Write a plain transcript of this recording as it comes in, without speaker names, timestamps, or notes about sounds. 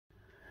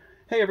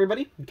Hey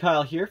everybody,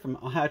 Kyle here from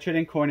Ohio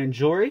Trading Coin and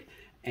Jewelry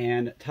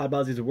and Todd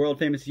Bozzi's world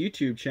famous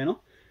YouTube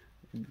channel.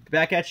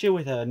 Back at you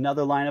with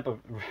another lineup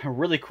of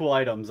really cool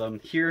items.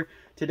 Here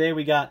today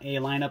we got a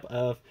lineup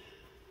of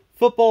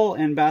football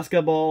and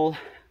basketball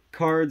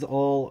cards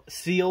all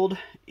sealed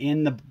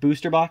in the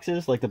booster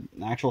boxes, like the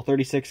actual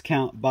 36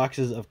 count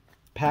boxes of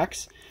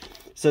packs.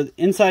 So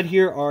inside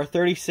here are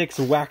 36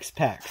 wax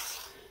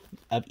packs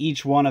of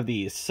each one of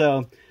these.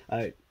 So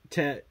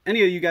to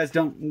any of you guys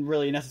don't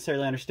really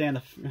necessarily understand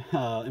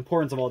the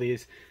importance of all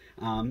these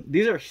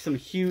are some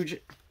huge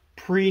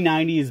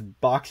pre-90s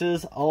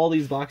boxes. All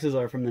these boxes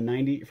are from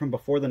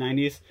before the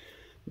 90s.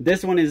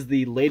 This one is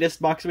the latest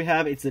box we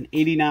have. It's an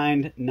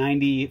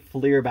 89-90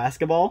 Fleer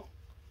basketball.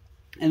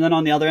 And then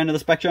on the other end of the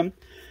spectrum,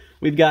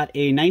 we've got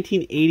a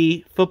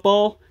 1980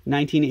 football,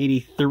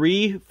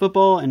 1983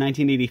 football, and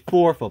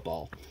 1984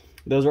 football.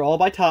 Those are all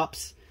by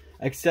Topps,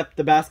 except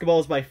the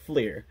basketball is by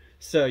Fleer.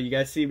 So you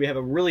guys see we have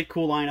a really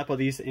cool lineup of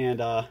these, and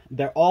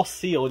they're all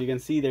sealed. You can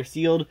see they're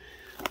sealed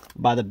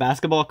by the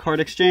Basketball Card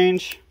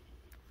Exchange.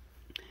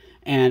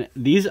 And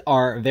these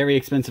are very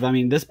expensive. I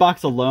mean, this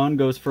box alone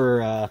goes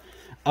for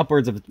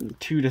upwards of $2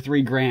 to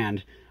 $3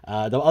 grand.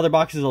 The other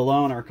boxes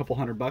alone are a couple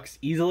 $100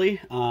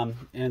 easily,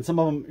 and some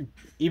of them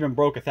even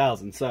broke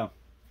 $1,000. So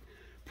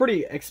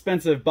pretty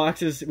expensive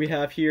boxes we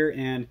have here,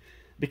 and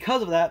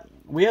because of that,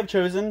 we have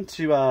chosen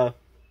to a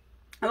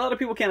lot of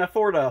people can't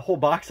afford a whole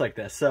box like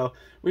this, so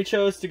we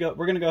chose to go.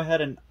 We're gonna go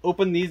ahead and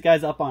open these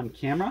guys up on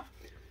camera,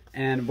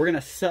 and we're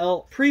gonna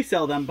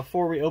pre-sell them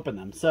before we open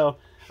them. So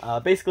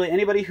basically,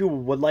 anybody who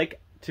would like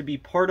to be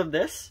part of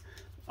this,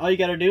 all you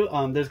gotta do,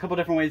 there's a couple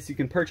different ways you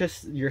can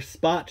purchase your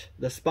spot.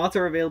 The spots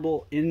are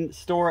available in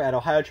store at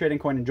Ohio Trading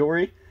Coin and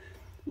Jewelry,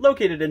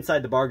 located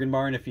inside the Bargain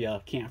Barn if you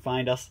can't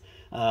find us.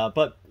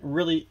 But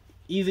really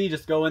easy,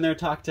 just go in there,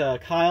 talk to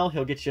Kyle,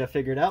 he'll get you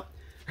figured out.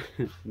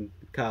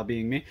 Kyle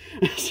being me.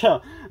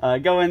 So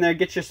go in there,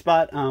 get your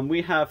spot.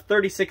 We have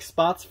 36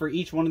 spots for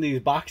each one of these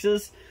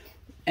boxes,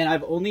 and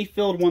I've only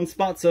filled one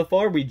spot so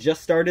far. We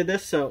just started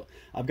this, so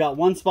I've got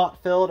one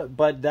spot filled,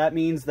 but that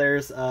means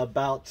there's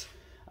about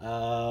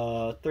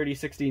 30,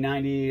 60,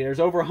 90,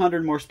 there's over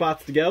 100 more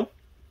spots to go.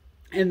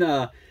 And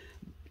the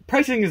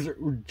pricing is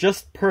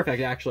just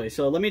perfect, actually.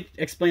 So let me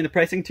explain the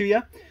pricing to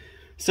you.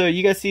 So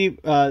you guys see,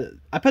 I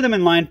put them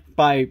in line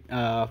by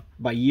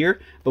year,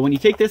 but when you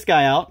take this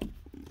guy out,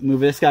 move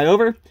this guy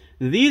over,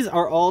 these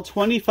are all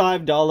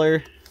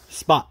 $25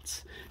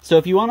 spots. So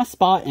if you want a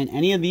spot in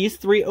any of these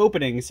three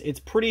openings, it's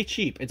pretty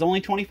cheap. It's only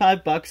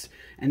 $25,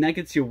 and that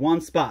gets you one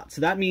spot.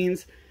 So that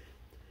means,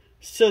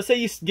 so say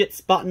you get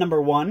spot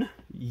number one,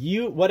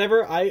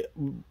 whatever I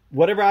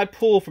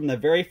pull from the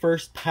very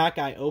first pack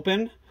I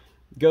open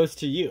goes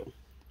to you.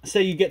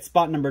 Say you get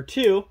spot number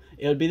two,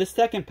 it would be the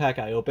second pack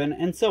I open,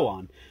 and so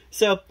on.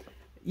 So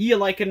you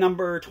like a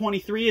number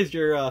 23 is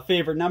your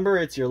favorite number,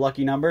 it's your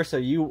lucky number, so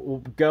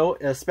you go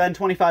spend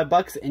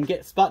 $25 and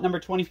get spot number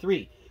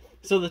 23.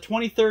 So the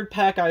 23rd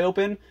pack I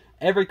open,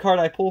 every card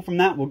I pull from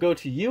that will go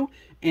to you,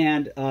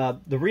 and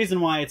the reason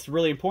why it's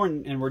really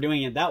important and we're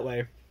doing it that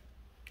way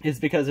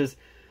is because there's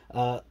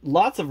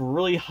lots of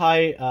really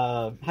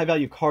high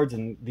value cards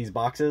in these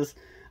boxes.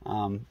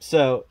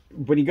 So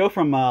when you go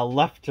from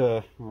left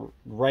to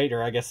right,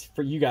 or I guess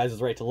for you guys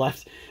is right to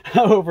left,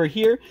 over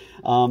here,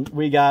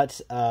 we got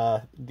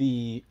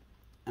the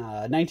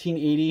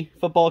 1980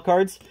 football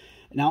cards.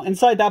 Now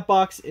inside that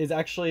box is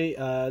actually,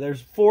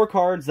 there's 4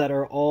 cards that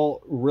are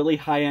all really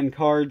high-end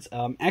cards.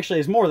 Actually,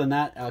 there's more than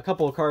that, a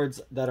couple of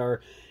cards that are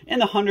in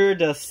the $100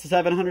 to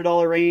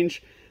 $700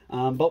 range.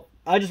 But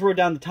I just wrote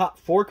down the top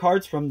 4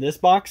 cards from this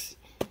box.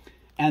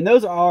 And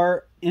those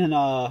are in,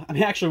 I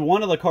mean, actually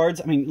one of the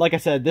cards, I mean, like I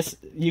said, this,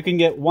 you can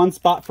get one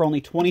spot for only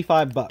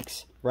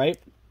 $25, right?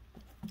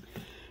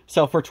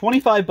 So for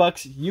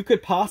 $25, you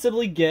could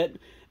possibly get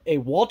a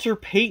Walter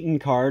Payton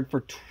card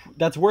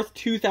that's worth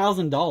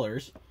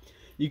 $2,000.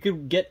 You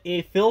could get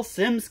a Phil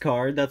Simms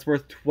card that's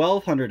worth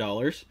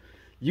 $1,200.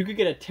 You could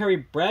get a Terry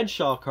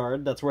Bradshaw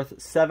card that's worth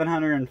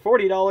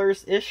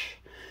 $740-ish.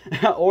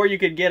 Or you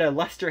could get a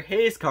Lester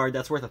Hayes card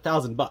that's worth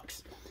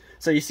 $1,000.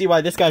 So you see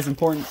why this guy's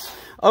important.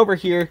 Over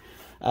here,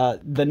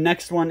 the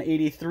next one,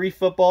 83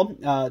 football,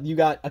 you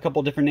got a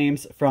couple different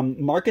names from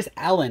Marcus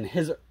Allen.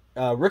 His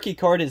rookie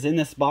card is in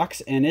this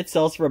box, and it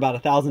sells for about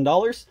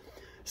 $1,000.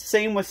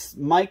 Same with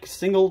Mike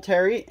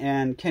Singletary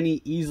and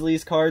Kenny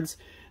Easley's cards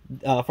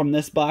from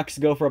this box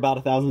go for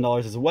about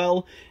 $1,000 as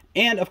well.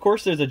 And of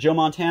course, there's a Joe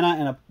Montana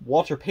and a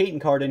Walter Payton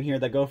card in here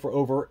that go for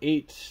over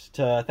 $800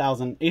 to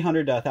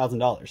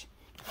 $1,000.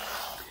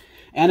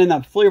 And in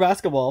that Fleer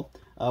basketball,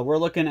 we're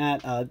looking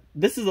at,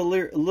 this is a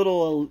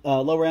little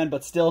lower end,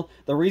 but still,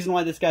 the reason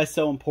why this guy's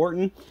so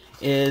important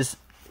is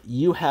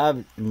you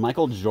have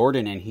Michael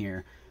Jordan in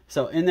here.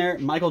 So in there,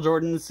 Michael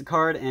Jordan's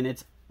card, and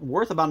it's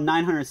worth about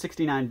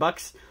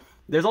 $969.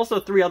 There's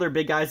also 3 other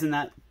big guys in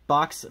that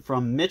box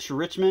from Mitch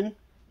Richmond,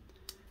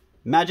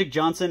 Magic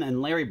Johnson,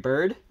 and Larry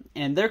Bird.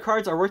 And their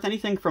cards are worth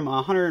anything from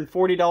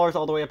 $140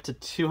 all the way up to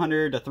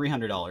 $200 to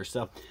 $300.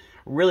 So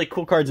really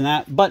cool cards in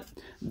that. But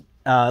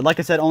Like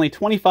I said, only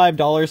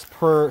 $25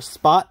 per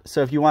spot.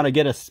 So if you want to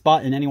get a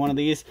spot in any one of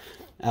these,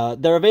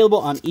 they're available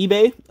on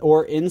eBay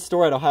or in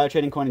store at Ohio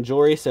Trading Coin and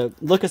Jewelry. So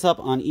look us up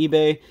on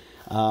eBay.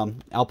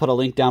 I'll put a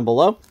link down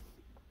below.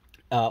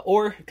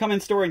 Or come in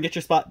store and get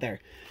your spot there.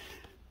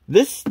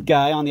 This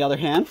guy, on the other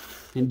hand,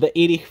 in the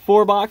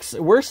 84 box,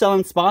 we're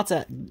selling spots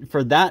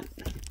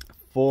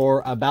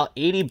for about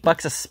 80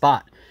 bucks a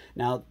spot.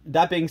 Now,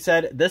 that being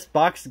said, this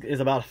box is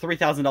about a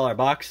 $3,000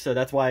 box, so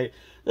that's why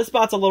this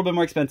spot's a little bit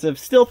more expensive.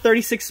 Still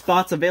 36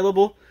 spots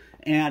available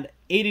and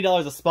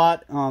 $80 a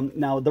spot.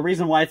 Now, the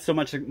reason why it's so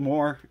much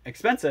more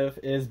expensive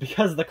is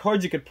because the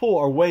cards you could pull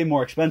are way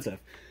more expensive.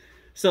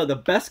 So the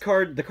best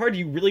card, the card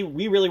we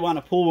really want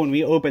to pull when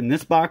we open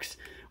this box,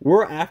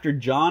 we're after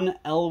John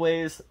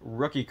Elway's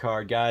rookie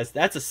card, guys.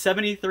 That's a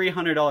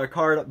 $7,300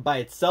 card by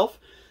itself,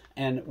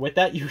 and with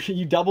that,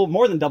 you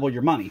more than double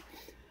your money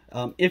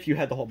if you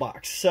had the whole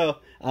box. So,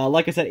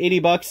 like I said, 80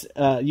 bucks,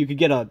 you could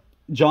get a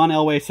John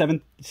Elway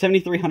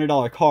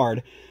 $7,300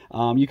 card.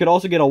 You could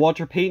also get a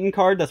Walter Payton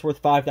card that's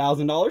worth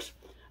 $5,000.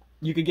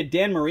 You could get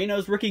Dan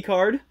Marino's rookie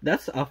card.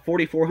 That's a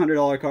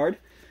 $4,400 card.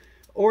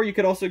 Or you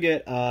could also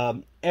get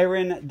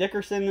Aaron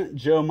Dickerson,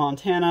 Joe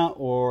Montana,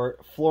 or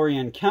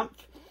Florian Kempf.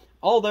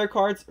 All their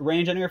cards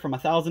range anywhere from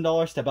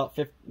 $1,000 to about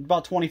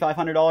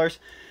 $2,500.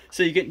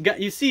 So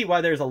you see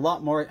why there's a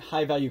lot more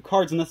high value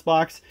cards in this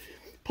box.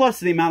 Plus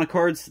the amount of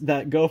cards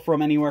that go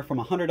from anywhere from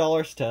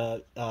 $100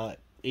 to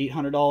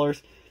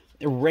 $800.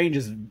 It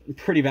ranges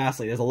pretty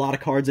vastly. There's a lot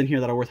of cards in here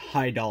that are worth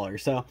high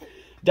dollars. So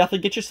definitely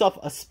get yourself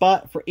a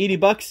spot for 80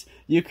 bucks.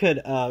 You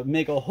could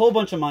make a whole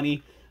bunch of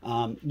money.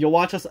 You'll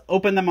watch us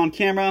open them on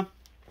camera.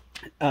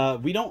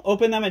 We don't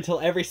open them until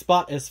every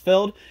spot is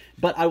filled,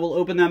 but I will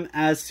open them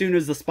as soon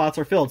as the spots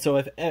are filled.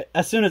 So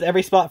as soon as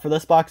every spot for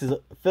this box is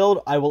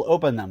filled, I will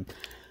open them.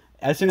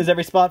 As soon as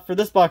every spot for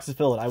this box is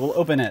filled, I will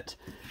open it.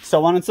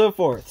 So on and so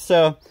forth.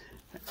 So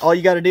all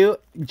you got to do,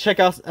 check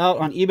us out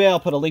on eBay. I'll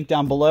put a link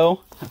down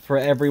below for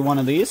every one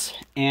of these.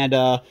 And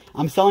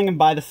I'm selling them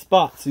by the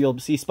spot. So you'll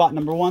see spot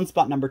number 1,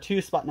 spot number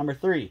 2, spot number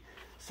 3.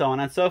 So on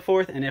and so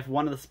forth. And if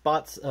one of the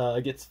spots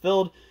gets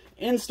filled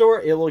in store,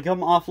 it will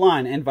come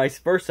offline and vice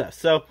versa.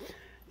 So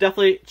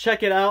definitely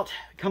check it out.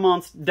 Come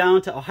on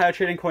down to Ohio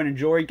Trading Coin and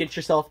Jewelry. Get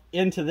yourself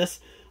into this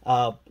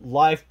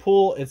live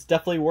pool. It's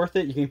definitely worth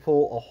it. You can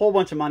pull a whole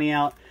bunch of money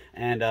out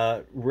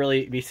and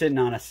really be sitting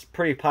on a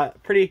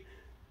pretty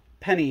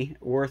penny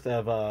worth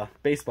of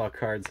baseball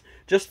cards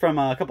just from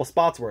a couple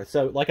spots worth.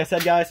 So like I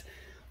said, guys,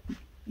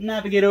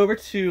 navigate over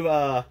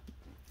to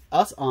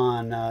us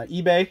on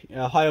eBay,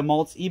 Ohio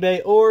Mults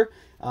eBay, or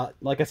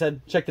like I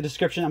said, check the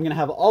description. I'm going to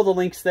have all the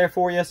links there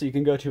for you, so you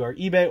can go to our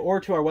eBay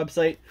or to our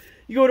website.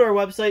 You go to our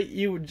website,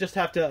 you just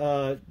have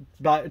to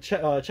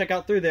check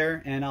out through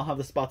there, and I'll have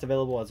the spots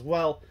available as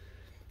well.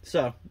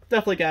 So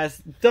definitely,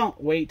 guys,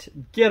 don't wait.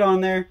 Get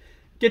on there,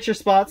 get your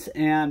spots,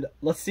 and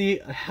let's see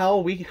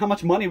how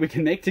much money we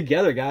can make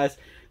together, guys.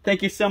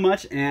 Thank you so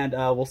much, and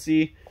we'll see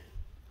you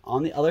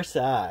on the other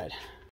side.